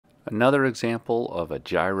Another example of a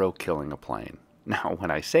gyro killing a plane. Now,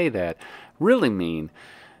 when I say that, really mean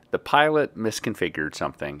the pilot misconfigured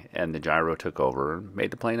something and the gyro took over and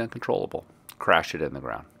made the plane uncontrollable, crashed it in the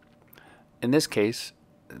ground. In this case,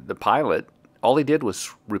 the pilot, all he did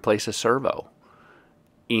was replace a servo.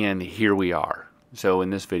 And here we are. So in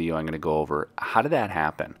this video, I'm going to go over how did that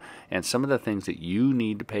happen and some of the things that you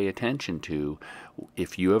need to pay attention to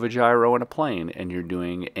if you have a gyro in a plane and you're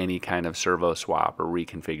doing any kind of servo swap or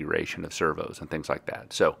reconfiguration of servos and things like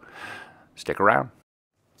that. So stick around.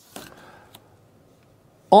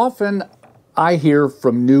 Often I hear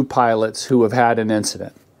from new pilots who have had an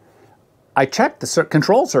incident. I checked the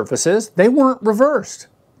control surfaces. They weren't reversed.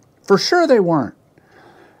 For sure they weren't.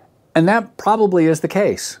 And that probably is the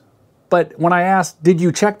case. But when I asked, did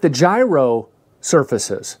you check the gyro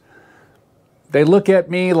surfaces? They look at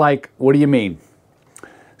me like, what do you mean?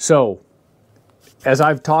 So, as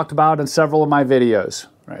I've talked about in several of my videos,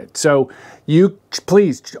 right? So, you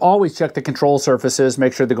please always check the control surfaces,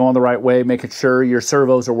 make sure they're going the right way, making sure your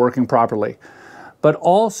servos are working properly. But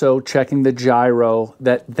also checking the gyro,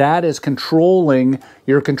 that is controlling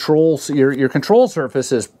your control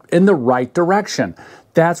surfaces in the right direction.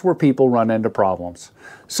 That's where people run into problems.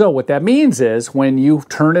 So what that means is when you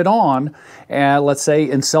turn it on, and let's say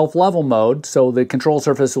in self-level mode, so the control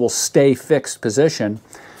surface will stay fixed position,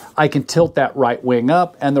 I can tilt that right wing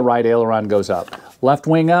up and the right aileron goes up. Left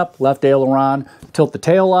wing up, left aileron, tilt the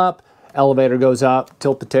tail up, elevator goes up,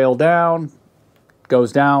 tilt the tail down,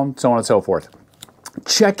 goes down, so on and so forth.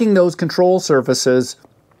 Checking those control surfaces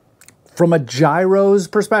from a gyro's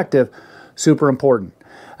perspective, super important.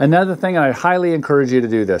 Another thing, and I highly encourage you to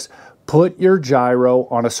do this, put your gyro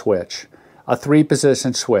on a switch, a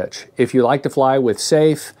 3-position switch. If you like to fly with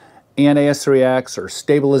safe and AS3X or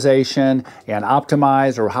stabilization and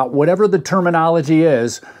optimize or whatever the terminology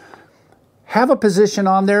is, have a position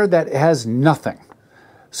on there that has nothing.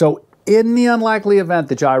 So in the unlikely event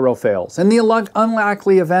the gyro fails, in the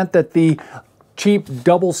unlikely event that the cheap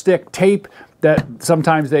double stick tape that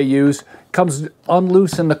sometimes they use comes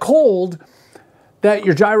unloose in the cold, that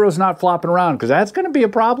your gyro's not flopping around, because that's going to be a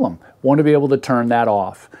problem. Want to be able to turn that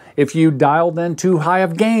off. If you dialed in too high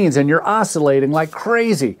of gains and you're oscillating like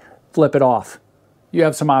crazy, flip it off. You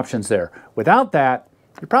have some options there. Without that,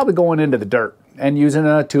 you're probably going into the dirt and using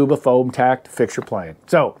a tube of foam tack to fix your plane.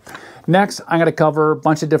 So next, I'm going to cover a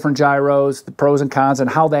bunch of different gyros, the pros and cons,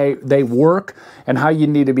 and how they work, and how you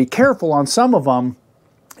need to be careful on some of them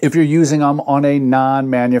if you're using them on a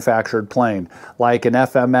non-manufactured plane, like an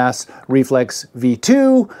FMS Reflex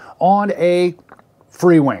V2 on a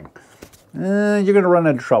free wing. You're going to run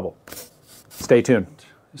into trouble. Stay tuned.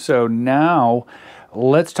 So now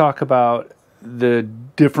let's talk about the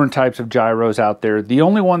different types of gyros out there. The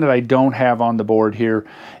only one that I don't have on the board here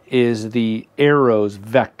is the Gyros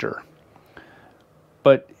Vector.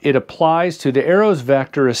 But it applies to, the Gyros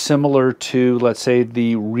Vector is similar to, let's say,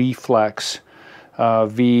 the Reflex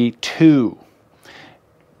V2.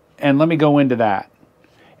 And let me go into that.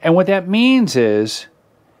 And what that means is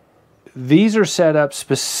these are set up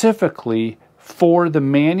specifically for the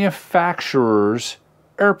manufacturer's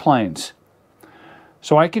airplanes.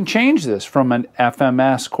 So I can change this from an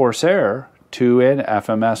FMS Corsair to an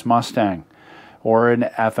FMS Mustang or an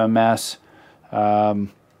FMS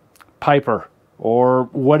Piper or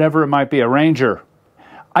whatever it might be, a Ranger.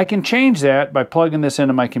 I can change that by plugging this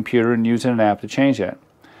into my computer and using an app to change that.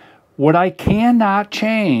 What I cannot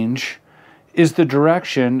change is the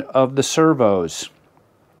direction of the servos.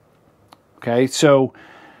 Okay, so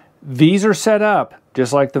these are set up,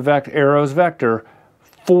 just like the Gyros Vector,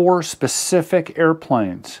 for specific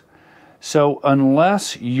airplanes. So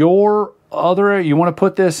unless you want to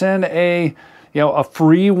put this in a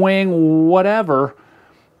free wing, whatever,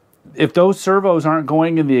 if those servos aren't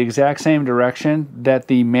going in the exact same direction that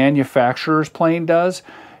the manufacturer's plane does,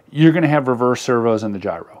 you're going to have reverse servos in the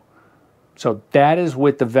gyro. So that is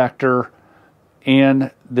with the Vector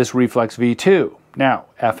and this Reflex V2. Now,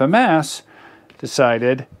 FMS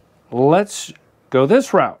decided, let's go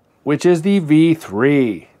this route, which is the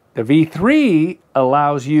V3. The V3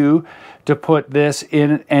 allows you to put this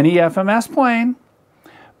in any FMS plane,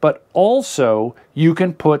 but also you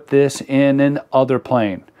can put this in an other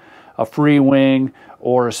plane. A free wing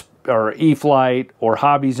or E-Flight or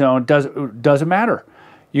Hobby Zone, doesn't matter.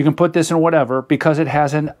 You can put this in whatever because it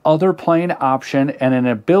has an other plane option and an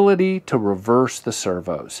ability to reverse the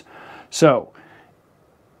servos. So,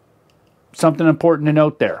 something important to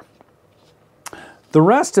note there. The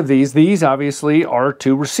rest of these obviously are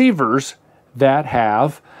two receivers that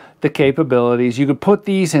have the capabilities. You could put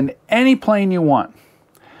these in any plane you want.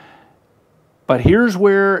 But here's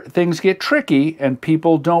where things get tricky, and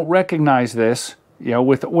people don't recognize this, you know,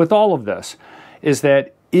 with all of this, is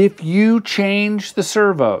that if you change the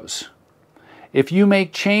servos, if you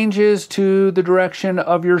make changes to the direction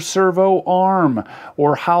of your servo arm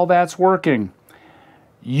or how that's working,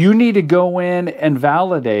 you need to go in and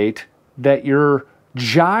validate that your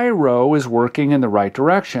gyro is working in the right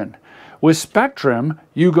direction. With Spectrum,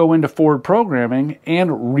 you go into forward programming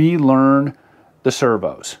and relearn the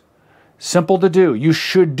servos. Simple to do. You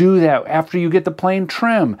should do that after you get the plane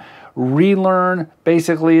trim. Relearn,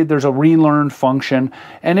 basically there's a relearn function,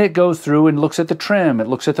 and it goes through and looks at the trim, it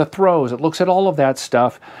looks at the throws, it looks at all of that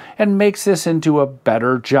stuff and makes this into a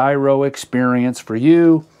better gyro experience for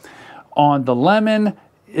you. On the Lemon,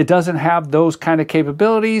 it doesn't have those kind of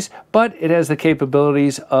capabilities, but it has the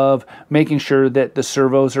capabilities of making sure that the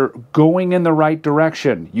servos are going in the right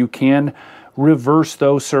direction. You can reverse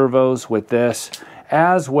those servos with this,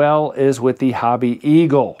 as well as with the Hobby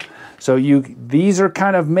Eagle. So these are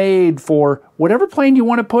kind of made for whatever plane you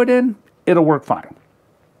want to put in, it'll work fine.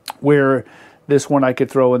 Where this one I could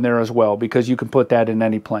throw in there as well, because you can put that in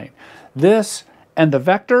any plane. This and the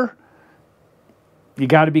Vector, you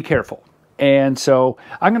got to be careful. And so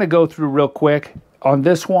I'm going to go through real quick on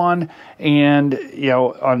this one, and you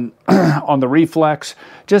know, on on the Reflex,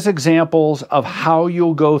 just examples of how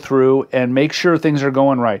you'll go through and make sure things are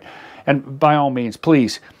going right. And by all means,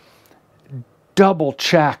 please double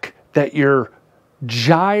check that your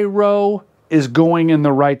gyro is going in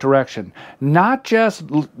the right direction. Not just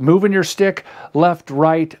moving your stick left,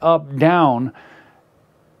 right, up, down.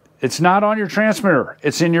 It's not on your transmitter.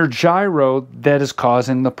 It's in your gyro that is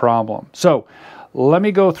causing the problem. So let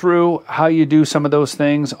me go through how you do some of those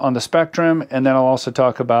things on the Spectrum, and then I'll also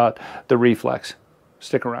talk about the Reflex.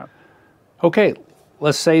 Stick around. Okay,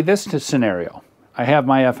 let's say this scenario. I have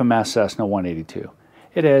my FMS Cessna 182.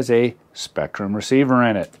 It has a Spectrum receiver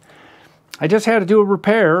in it. I just had to do a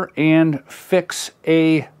repair and fix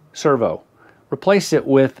a servo. Replace it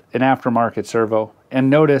with an aftermarket servo, and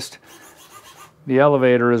noticed the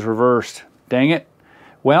elevator is reversed. Dang it.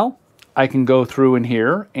 Well, I can go through in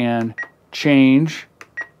here and change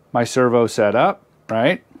my servo setup,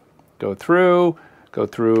 right? Go through,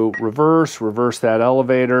 reverse that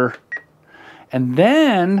elevator. And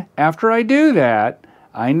then, after I do that,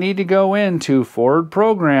 I need to go into forward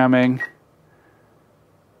programming,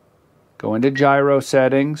 go into gyro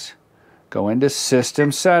settings, go into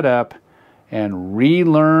system setup, and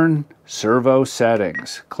relearn servo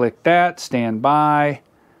settings. Click that, stand by,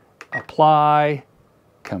 apply,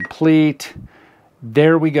 complete.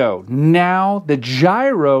 There we go. Now the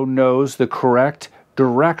gyro knows the correct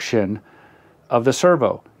direction of the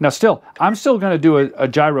servo. Now I'm still going to do a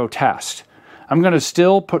gyro test. I'm going to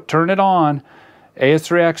still turn it on,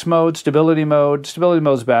 AS3X mode, stability mode. Stability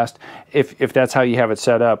mode is best if that's how you have it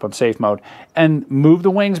set up on safe mode. And move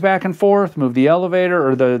the wings back and forth, move the elevator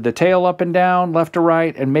or the tail up and down, left to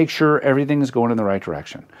right, and make sure everything is going in the right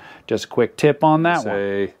direction. Just a quick tip on that one.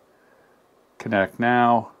 Say, connect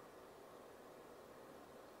now.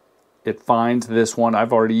 It finds this one.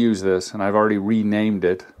 I've already used this, and I've already renamed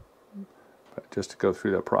it, but just to go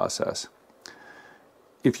through that process.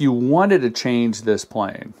 If you wanted to change this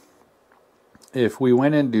plane, if we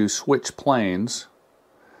went into switch planes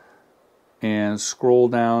and scroll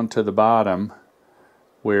down to the bottom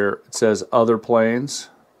where it says other planes,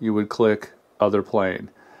 you would click other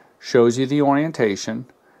plane. Shows you the orientation.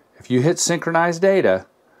 If you hit synchronize data,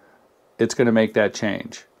 it's going to make that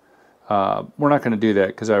change. We're not going to do that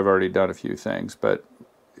because I've already done a few things, but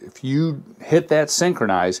if you hit that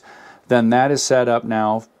synchronize, then that is set up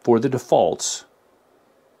now for the defaults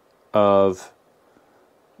of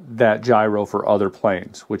that gyro for other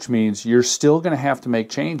planes, which means you're still going to have to make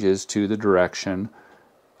changes to the direction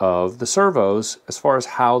of the servos as far as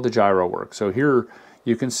how the gyro works. So here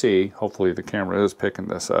you can see, hopefully the camera is picking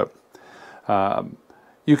this up,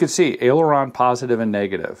 you can see aileron positive and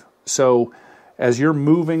negative. So as you're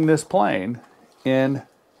moving this plane in,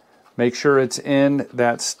 make sure it's in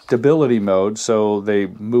that stability mode so they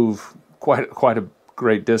move quite a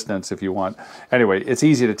great distance if you want. Anyway, it's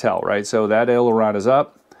easy to tell, right? So that aileron is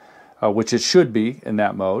up, which it should be in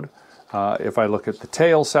that mode. If I look at the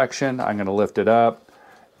tail section, I'm going to lift it up.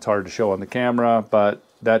 It's hard to show on the camera, but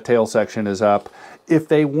that tail section is up. If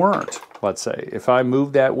they weren't, let's say, if I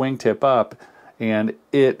moved that wingtip up and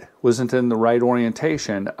it wasn't in the right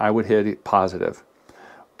orientation, I would hit positive.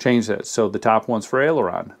 Change that. So the top one's for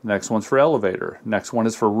aileron, next one's for elevator, next one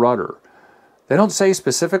is for rudder. They don't say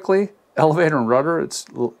specifically elevator and rudder. It's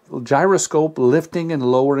gyroscope lifting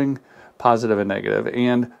and lowering, positive and negative,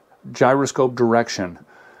 and gyroscope direction.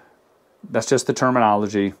 That's just the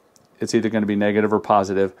terminology. it's either going to be negative or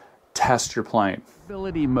positive. Test your plane.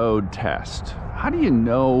 Stability mode test. How do you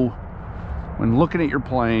know when looking at your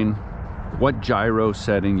plane what gyro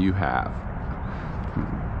setting you have?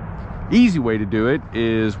 Easy way to do it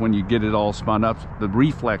is when you get it all spun up, the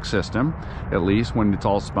reflex system, at least when it's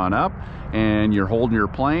all spun up, and you're holding your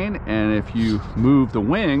plane, and if you move the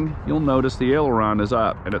wing, you'll notice the aileron is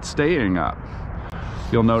up and it's staying up.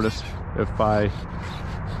 You'll notice if I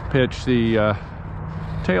pitch the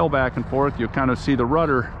tail back and forth, you'll kind of see the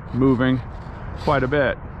rudder moving quite a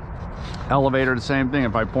bit. Elevator, the same thing.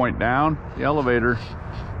 If I point down, the elevator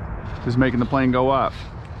is making the plane go up.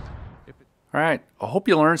 All right, I hope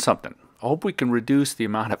you learned something. I hope we can reduce the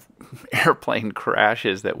amount of airplane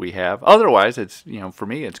crashes that we have. Otherwise, it's, for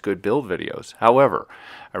me, it's good build videos. However,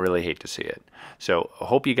 I really hate to see it. So I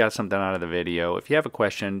hope you got something out of the video. If you have a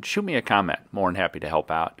question, shoot me a comment. More than happy to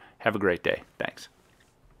help out. Have a great day. Thanks.